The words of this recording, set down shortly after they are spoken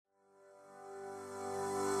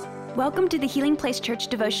Welcome to the Healing Place Church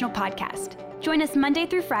Devotional Podcast. Join us Monday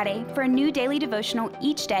through Friday for a new daily devotional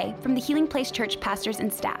each day from the Healing Place Church pastors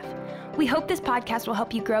and staff. We hope this podcast will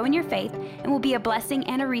help you grow in your faith and will be a blessing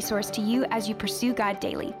and a resource to you as you pursue God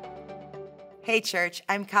daily. Hey church,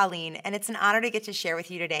 I'm Colleen, and it's an honor to get to share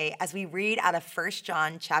with you today as we read out of 1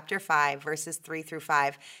 John chapter 5, verses 3 through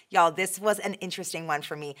 5. Y'all, this was an interesting one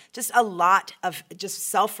for me. Just a lot of just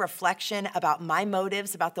self-reflection about my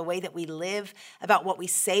motives, about the way that we live, about what we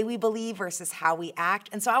say we believe versus how we act.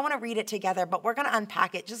 And so I want to read it together, but we're going to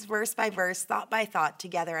unpack it just verse by verse, thought by thought,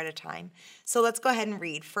 together at a time. So let's go ahead and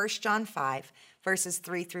read 1 John 5, verses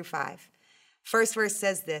 3 through 5. First verse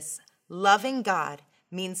says this: loving God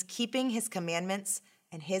means keeping his commandments,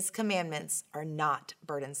 and his commandments are not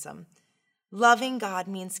burdensome. Loving God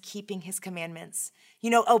means keeping his commandments. You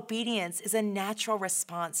know, obedience is a natural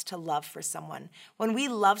response to love for someone. When we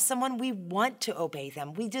love someone, we want to obey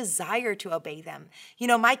them. We desire to obey them. You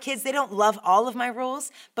know, my kids, they don't love all of my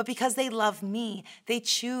rules, but because they love me, they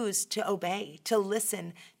choose to obey, to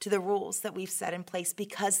listen to the rules that we've set in place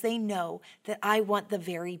because they know that I want the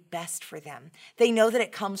very best for them. They know that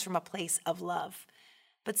it comes from a place of love.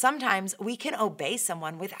 But sometimes we can obey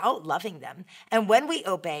someone without loving them. And when we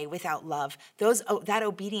obey without love, that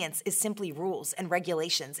obedience is simply rules and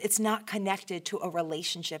regulations. It's not connected to a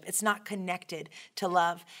relationship. It's not connected to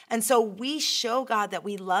love. And so we show God that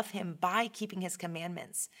we love him by keeping his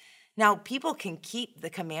commandments. Now, people can keep the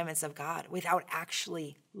commandments of God without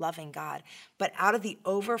actually loving God. But out of the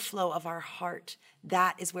overflow of our heart,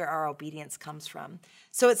 that is where our obedience comes from.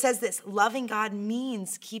 So it says this: loving God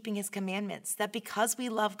means keeping his commandments. That because we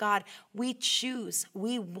love God, we choose,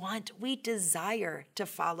 we want, we desire to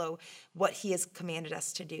follow what he has commanded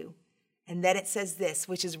us to do. And then it says this,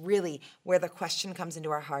 which is really where the question comes into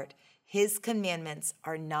our heart: his commandments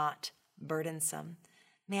are not burdensome.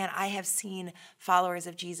 Man, I have seen followers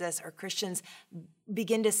of Jesus or Christians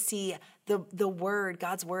begin to see the word,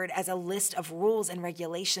 God's word, as a list of rules and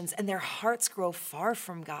regulations, and their hearts grow far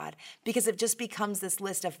from God because it just becomes this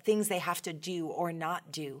list of things they have to do or not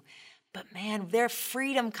do. But man, their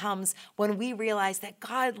freedom comes when we realize that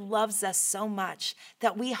God loves us so much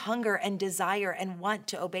that we hunger and desire and want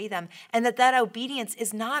to obey them, and that obedience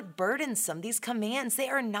is not burdensome. These commands, they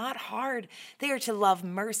are not hard. They are to love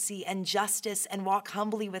mercy and justice and walk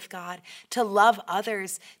humbly with God, to love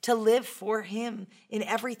others, to live for him in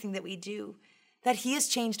everything that we do. That he has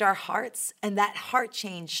changed our hearts, and that heart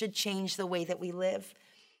change should change the way that we live.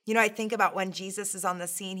 You know, I think about when Jesus is on the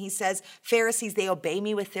scene, he says, Pharisees, they obey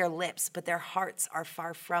me with their lips, but their hearts are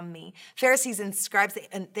far from me. Pharisees and scribes,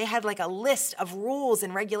 they had like a list of rules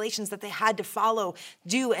and regulations that they had to follow,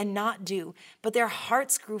 do and not do, but their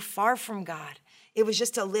hearts grew far from God. It was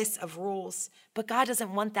just a list of rules, but God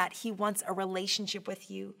doesn't want that. He wants a relationship with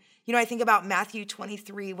you. You know, I think about Matthew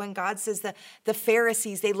 23, when God says that the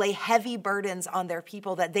Pharisees, they lay heavy burdens on their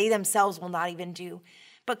people that they themselves will not even do.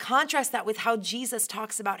 But contrast that with how Jesus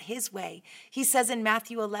talks about his way. He says in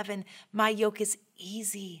Matthew 11, my yoke is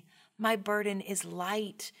easy, my burden is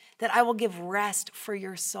light, that I will give rest for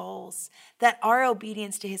your souls, that our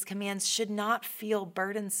obedience to his commands should not feel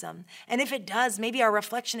burdensome. And if it does, maybe our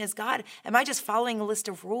reflection is, God, am I just following a list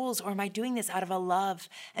of rules, or am I doing this out of a love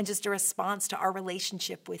and just a response to our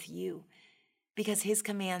relationship with you? Because his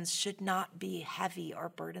commands should not be heavy or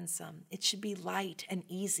burdensome. It should be light and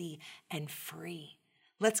easy and free.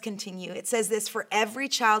 Let's continue. It says this: for every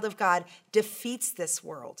child of God defeats this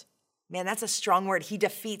world. Man, that's a strong word. He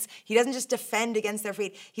defeats. He doesn't just defend against their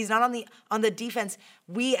fate. He's not on the defense.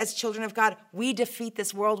 We as children of God, we defeat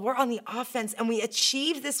this world. We're on the offense, and we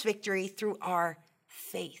achieve this victory through our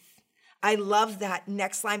faith. I love that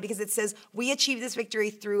next line because it says we achieve this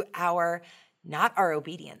victory through not our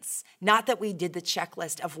obedience, not that we did the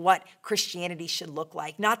checklist of what Christianity should look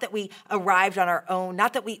like, not that we arrived on our own,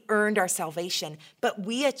 not that we earned our salvation, but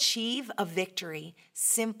we achieve a victory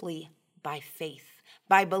simply by faith,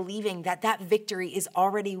 by believing that victory is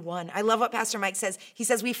already won. I love what Pastor Mike says. He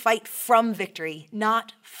says we fight from victory,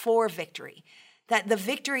 not for victory. That the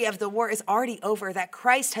victory of the war is already over, that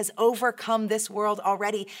Christ has overcome this world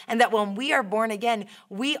already, and that when we are born again,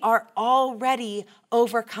 we are already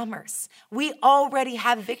overcomers. We already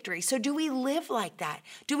have victory. So do we live like that?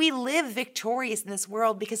 Do we live victorious in this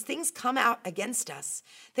world? Because things come out against us.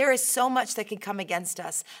 There is so much that can come against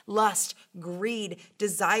us: lust, greed,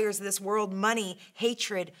 desires of this world, money,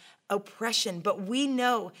 hatred, oppression. But we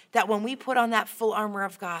know that when we put on that full armor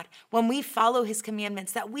of God, when we follow his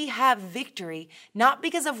commandments, that we have victory, not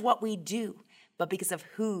because of what we do, but because of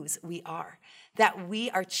whose we are. That we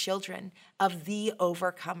are children of the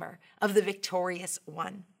overcomer, of the victorious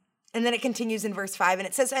one. And then it continues in verse 5, and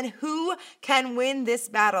it says, and who can win this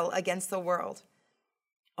battle against the world?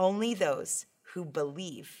 Only those who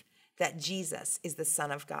believe that Jesus is the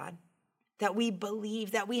Son of God. That we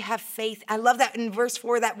believe, that we have faith. I love that in verse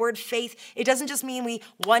 4, that word faith, it doesn't just mean we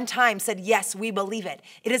one time said, yes, we believe it.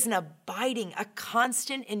 It is an abiding, a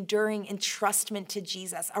constant, enduring entrustment to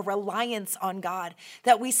Jesus, a reliance on God,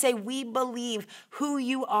 that we say, we believe who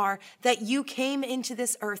you are, that you came into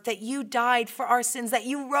this earth, that you died for our sins, that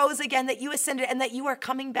you rose again, that you ascended, and that you are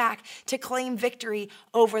coming back to claim victory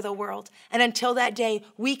over the world. And until that day,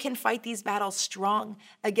 we can fight these battles strong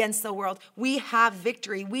against the world. We have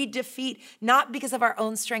victory. We defeat not because of our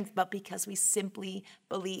own strength, but because we simply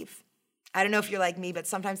believe. I don't know if you're like me, but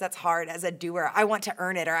sometimes that's hard as a doer. I want to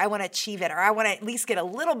earn it, or I want to achieve it, or I want to at least get a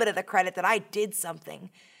little bit of the credit that I did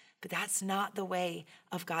something. But that's not the way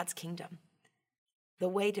of God's kingdom. The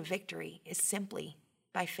way to victory is simply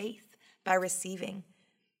by faith, by receiving.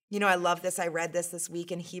 You know, I love this. I read this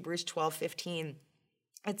week in Hebrews 12:15.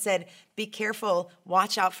 It said, be careful,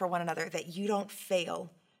 watch out for one another, that you don't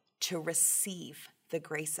fail to receive the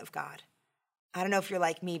grace of God. I don't know if you're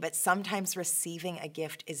like me, but sometimes receiving a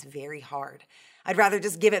gift is very hard. I'd rather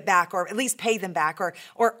just give it back, or at least pay them back, or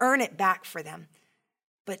earn it back for them.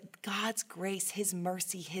 But God's grace, his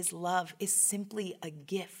mercy, his love is simply a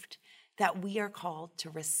gift that we are called to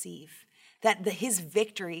receive. That his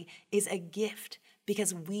victory is a gift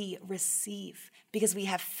because we receive, because we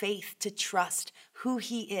have faith to trust who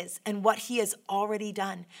he is and what he has already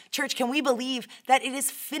done. Church, can we believe that it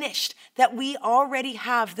is finished, that we already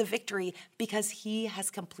have the victory because he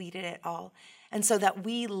has completed it all? And so that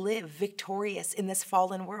we live victorious in this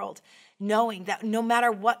fallen world, knowing that no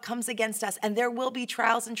matter what comes against us, and there will be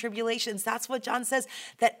trials and tribulations, that's what John says,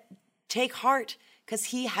 that take heart because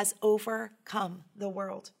he has overcome the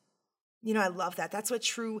world. You know, I love that. That's what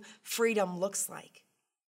true freedom looks like.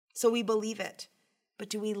 So we believe it, but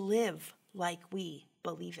do we live like we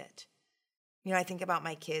believe it? You know, I think about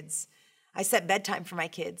my kids. I set bedtime for my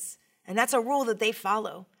kids, and that's a rule that they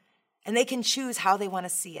follow, and they can choose how they want to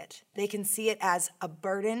see it. They can see it as a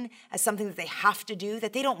burden, as something that they have to do,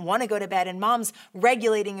 that they don't want to go to bed, and mom's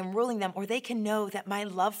regulating and ruling them, or they can know that my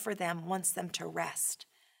love for them wants them to rest.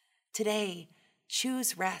 Today,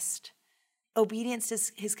 choose rest. Obedience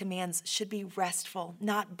to his commands should be restful,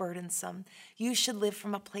 not burdensome. You should live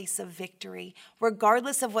from a place of victory,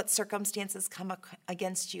 regardless of what circumstances come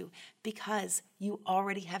against you, because you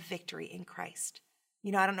already have victory in Christ.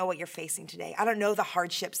 You know, I don't know what you're facing today. I don't know the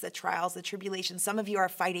hardships, the trials, the tribulations. Some of you are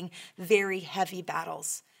fighting very heavy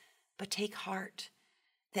battles, but take heart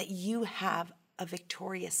that you have a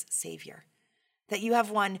victorious Savior, that you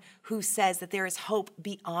have one who says that there is hope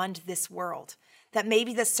beyond this world, that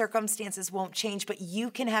maybe the circumstances won't change, but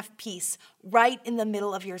you can have peace right in the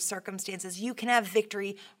middle of your circumstances. You can have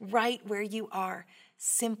victory right where you are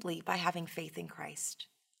simply by having faith in Christ.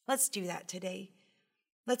 Let's do that today.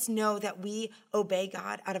 Let's know that we obey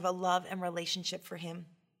God out of a love and relationship for him,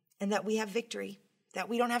 and that we have victory, that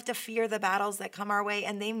we don't have to fear the battles that come our way,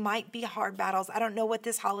 and they might be hard battles. I don't know what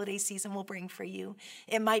this holiday season will bring for you.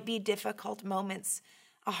 It might be difficult moments,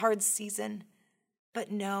 a hard season, but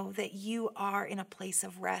know that you are in a place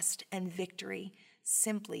of rest and victory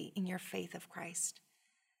simply in your faith of Christ.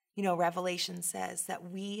 You know, Revelation says that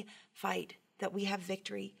we fight, that we have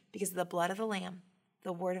victory because of the blood of the Lamb,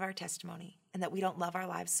 the word of our testimony, and that we don't love our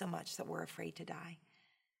lives so much that we're afraid to die.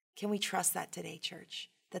 Can we trust that today, church?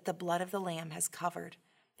 That the blood of the Lamb has covered,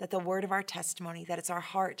 that the word of our testimony, that it's our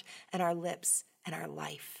heart and our lips and our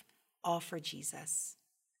life, all for Jesus.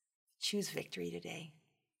 Choose victory today.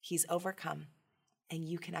 He's overcome, and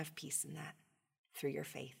you can have peace in that through your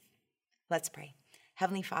faith. Let's pray.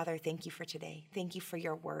 Heavenly Father, thank you for today. Thank you for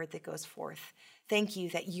your word that goes forth. Thank you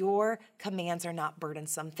that your commands are not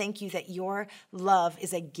burdensome. Thank you that your love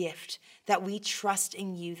is a gift, that we trust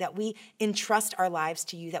in you, that we entrust our lives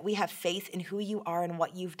to you, that we have faith in who you are and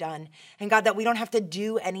what you've done. And God, that we don't have to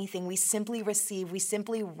do anything. We simply receive, we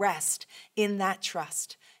simply rest in that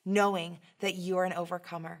trust, knowing that you are an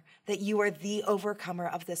overcomer, that you are the overcomer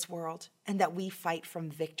of this world, and that we fight from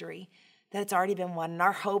victory, that it's already been won. And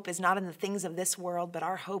our hope is not in the things of this world, but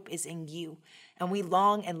our hope is in you. And we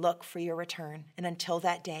long and look for your return. And until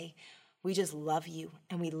that day, we just love you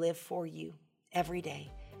and we live for you every day.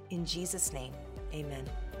 In Jesus' name, amen.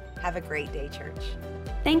 Have a great day, church.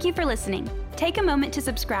 Thank you for listening. Take a moment to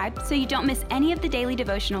subscribe so you don't miss any of the daily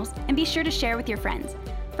devotionals, and be sure to share with your friends.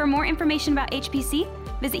 For more information about HPC,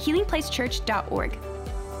 visit healingplacechurch.org.